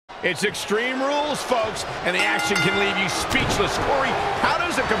It's Extreme Rules, folks, and the action can leave you speechless. Corey, how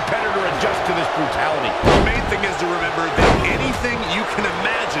does a competitor adjust to this brutality? The main thing is to remember that anything you can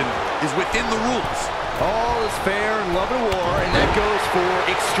imagine is within the rules. All is fair in love and war, and that goes for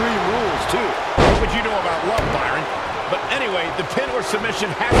Extreme Rules, too. What would you know about love, Byron? But anyway, the pin or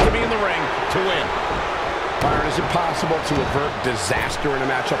submission has to be in the ring to win. Byron, is it possible to avert disaster in a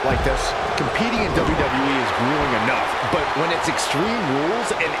matchup like this? Competing in WWE is grueling enough, but when it's Extreme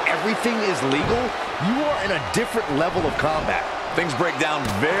Rules and everything is legal, you are in a different level of combat. Things break down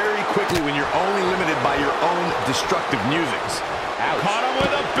very quickly when you're only limited by your own destructive musings. Ouch. Caught him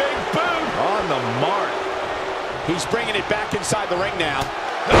with a big boot. On the mark. He's bringing it back inside the ring now.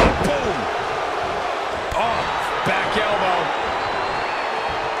 Oh, boom. Oh, back elbow.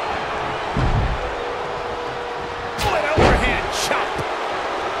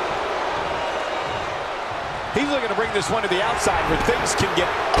 He's looking to bring this one to the outside where things can get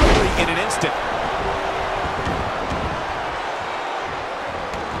ugly in an instant.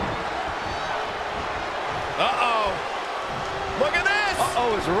 Uh-oh. Look at this.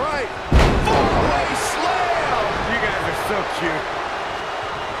 Uh-oh is right. Four-way slam. You guys are so cute.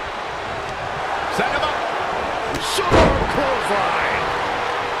 Set him up. Shoulder clothesline.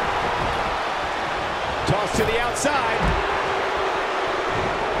 Toss to the outside.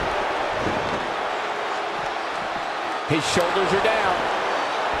 His shoulders are down.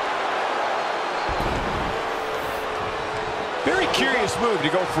 Very curious move to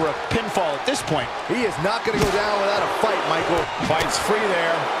go for a pinfall at this point. He is not going to go down without a fight, Michael. Fight's free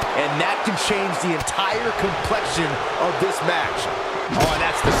there. And that can change the entire complexion of this match. Oh, and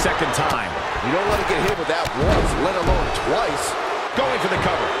that's the second time. You don't want to get hit with that once, let alone twice. Going for the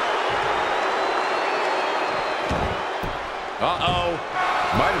cover. Uh-oh.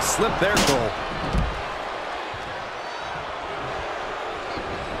 Might have slipped there, Cole.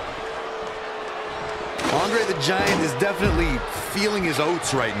 Andre the Giant is definitely feeling his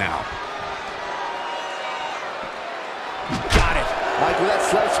oats right now. Got it. Michael, that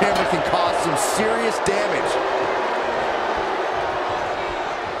sledgehammer can cause some serious damage.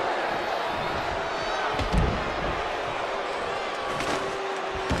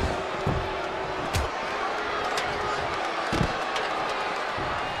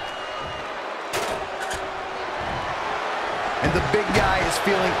 And the big guy is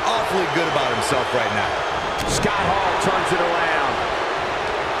feeling awfully good about himself right now. Scott Hall turns it around.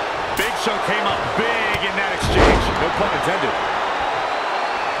 Big Show came up big in that exchange. No pun intended.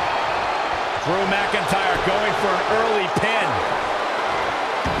 Drew McIntyre going for an early pin.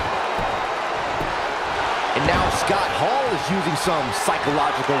 And now Scott Hall is using some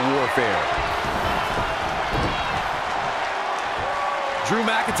psychological warfare. Drew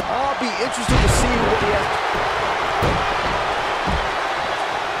McIntyre. I'll be interested to see what he has.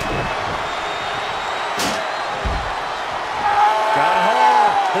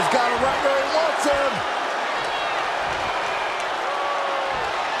 Has got it right where he wants him.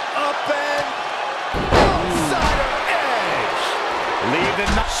 Up and outsider edge. Leaving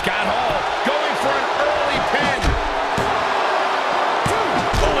Scott Hall going for an early pin.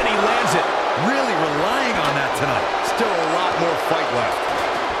 Oh, and he lands it. Really relying on that tonight. Still a lot more fight left.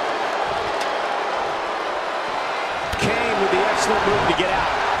 Kane with the excellent move to get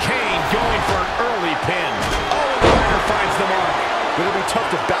out. Kane going for an early pin. Oh, and the Rider finds the mark. Gonna be tough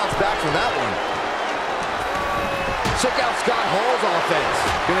to bounce back from that one. Check out Scott Hall's offense.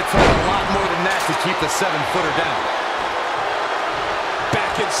 Gonna take a lot more than that to keep the 7-footer down.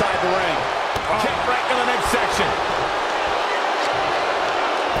 Back inside the ring. Kick right in the midsection.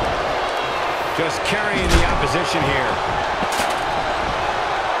 Just carrying the opposition here.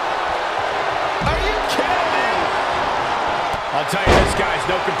 Are you kidding me? I'll tell you, this guy's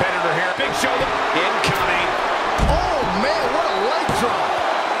no competitor here. Big shoulder. Incoming. Oh, man, what a leg drop.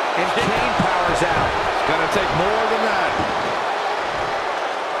 And Kane powers out. It's gonna take more than that.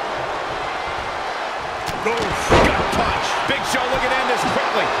 Oof, gut punch. Big Show looking to end this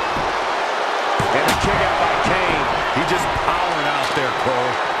quickly. And a kick out by Kane. He just powering out there,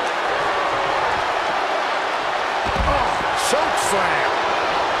 Cole. Oh, choke slam.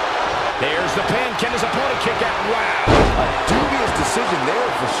 There's the pin. Can his opponent kick out? Wow. A dubious decision there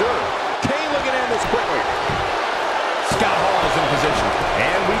for sure. Kane looking to end this quickly. Scott Hall is in position.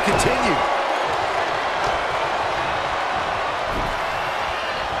 And we continue.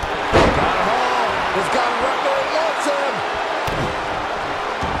 Scott Hall has got him right where he wants him.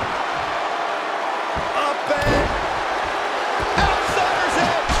 Up and outsider's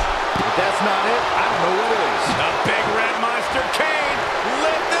edge. If that's not it, I don't know what is. The big red monster Kane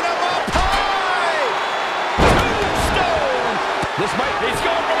lifting him up high. Tombstone. This might, he's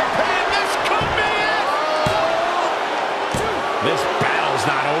going for the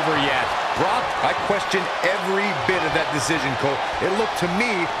I questioned every bit of that decision, Cole. It looked to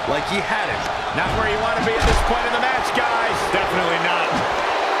me like he had it. Not where you want to be at this point in the match, guys. Definitely not.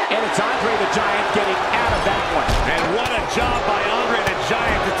 And it's Andre the Giant getting out of that one. And what a job by Andre the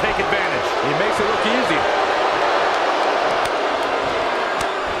Giant to take advantage. He makes it look easy.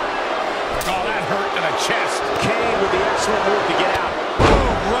 Oh, that hurt to the chest. Kane with the excellent move to get out.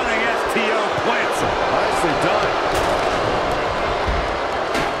 Boom, running STO plants him. Nicely done.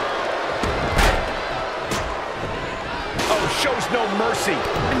 Oh, shows no mercy.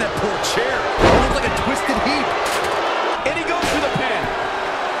 And that poor chair. It looked like a twisted heap. And he goes for the pin.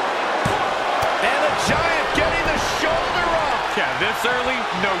 And the Giant getting the shoulder up. Yeah, this early,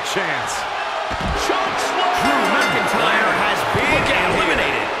 no chance. Choke slam. Drew McIntyre has been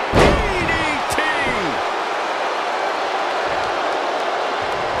eliminated. DDT.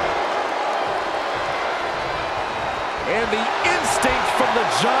 And the instinct from the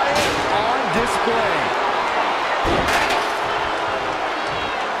Giant on display.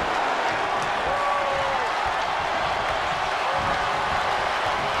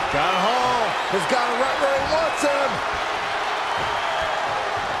 Scott Hall has got it right where he wants him.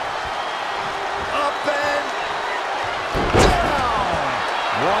 Up and down.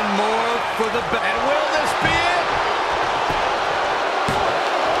 One more for the back. And will this be it?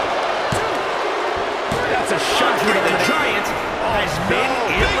 That's a shot. Andre the Giant has been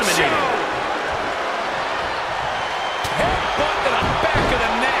eliminated. Headbutt to the back of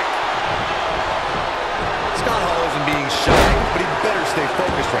the neck. Scott Hall isn't being shy, but he better stay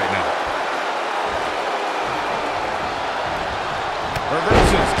focused right now.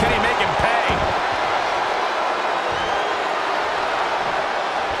 Reverses. Can he make him pay?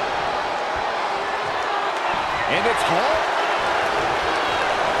 And it's Hall.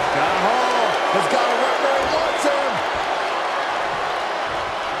 Scott Hall has got it right where he wants him.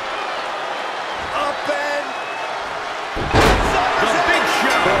 Up and The Big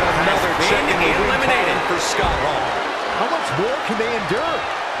Show another has check in been the win eliminated. column for Scott Hall. How much more can they endure?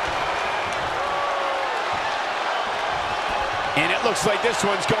 And it looks like this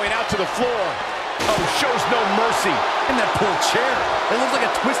one's going out to the floor. Oh, shows no mercy. And that poor chair. It looks like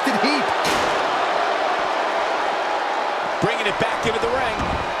a twisted heap. Bringing it back into the ring.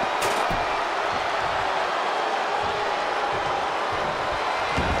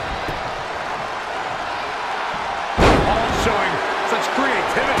 All showing such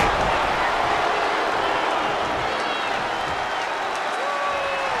creativity.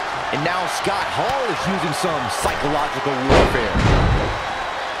 And now Scott Hall is using some psychological warfare.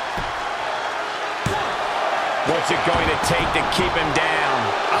 What's it going to take to keep him down?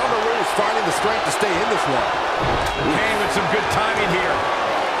 I don't know where he's finding the strength to stay in this one. Kane with some good timing here.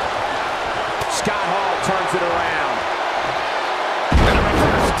 Scott Hall turns it around. And a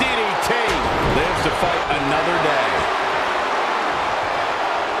reverse DDT. Lives to fight another day.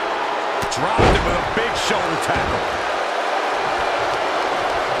 Dropped him with a big shoulder tackle.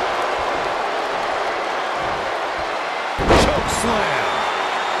 Choke slam.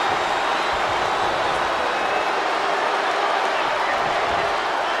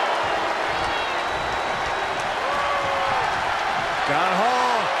 Scott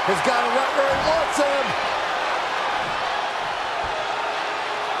Hall has got it right where he wants him.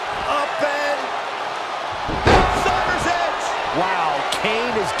 Up and outsider's edge. Wow,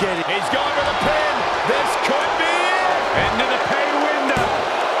 Kane is getting. He's going for the pin. This could be it. Into the pay window.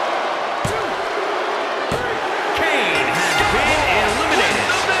 Kane has been eliminated.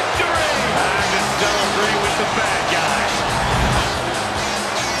 The victory. Time to celebrate with the bad guy.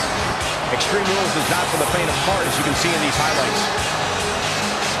 Extreme Rules is not for the faint of heart, as you can see in these highlights.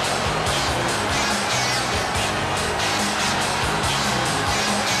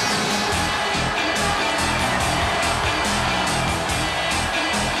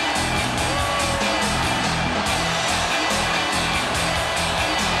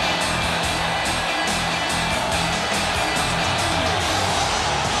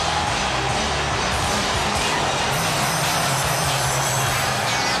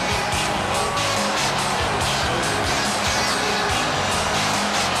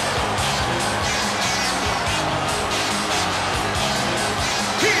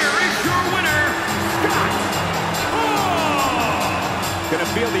 Gonna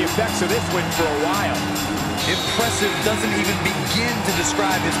feel the effects of this win for a while. Impressive doesn't even begin to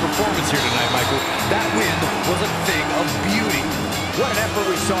describe his performance here tonight, Michael. That win was a thing of beauty. What an effort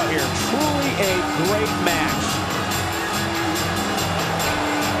we saw here. Truly a great match.